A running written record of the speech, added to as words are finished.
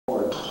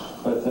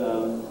But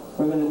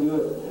we're going to do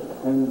it,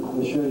 and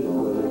the Shreddy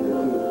boys are here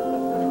too.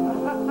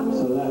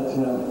 So that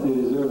they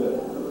deserve it.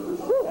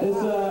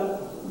 It's,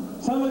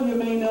 some of you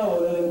may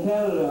know that in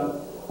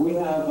Canada we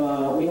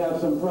have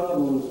some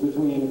problems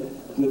between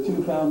the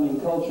two founding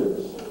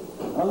cultures.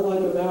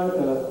 Unlike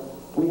America,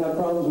 we have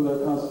problems with our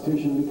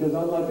Constitution because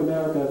unlike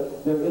America,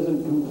 there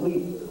isn't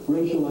complete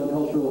racial and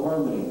cultural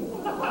harmony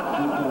in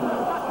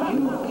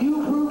Canada.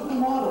 You proved the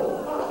model.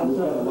 That's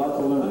right. A lot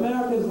to learn.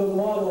 America is the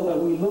model that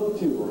we look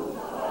to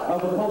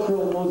of a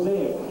cultural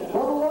mosaic.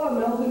 Bubble on,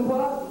 melting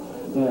pot.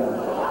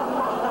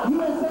 Yeah.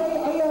 USA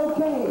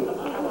A-OK.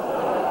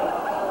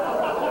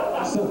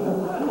 So,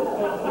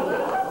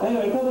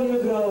 anyway, a couple of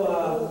years ago,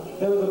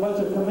 there was a bunch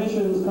of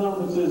commissions,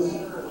 conferences,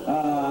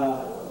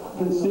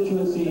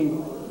 constituency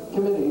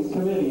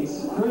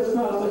committees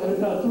crisscrossing the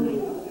country,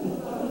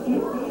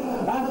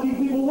 asking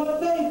people what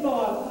they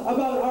thought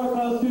about our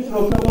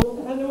constitutional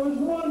troubles, and there was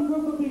one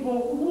group of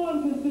people,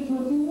 one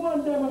constituency,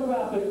 one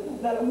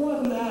demographic that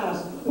wasn't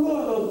asked. Who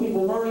are those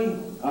people, Murray?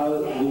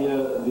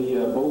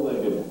 The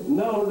bow-legged.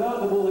 No,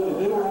 not the bow-legged.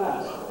 They were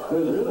asked.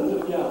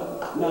 Really? Yeah.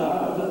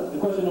 No, the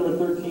question number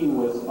 13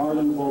 was, are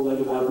you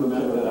bow-legged? Why don't we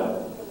check that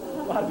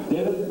out?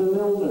 David the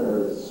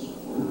Milners.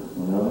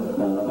 No.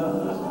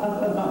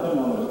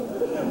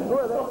 Who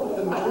are they?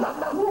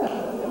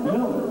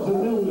 Milners. The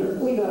Milners.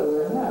 We gotta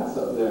wear hats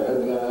up there, and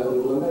we gotta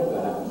people who make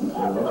the hats.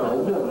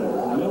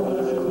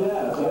 Milners should be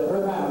asked. They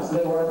wear hats.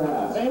 They wear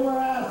hats. They were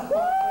asked.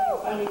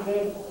 I mean,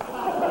 they...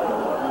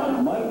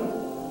 Mike?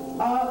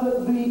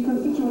 The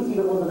constituency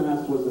that wasn't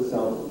asked was the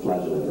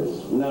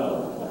self-flagellators.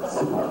 No.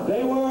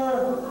 They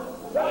were...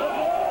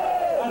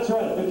 That's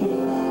right, the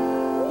kids.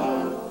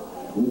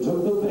 We took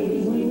the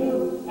babies we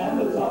knew, and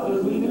the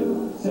toddlers we knew,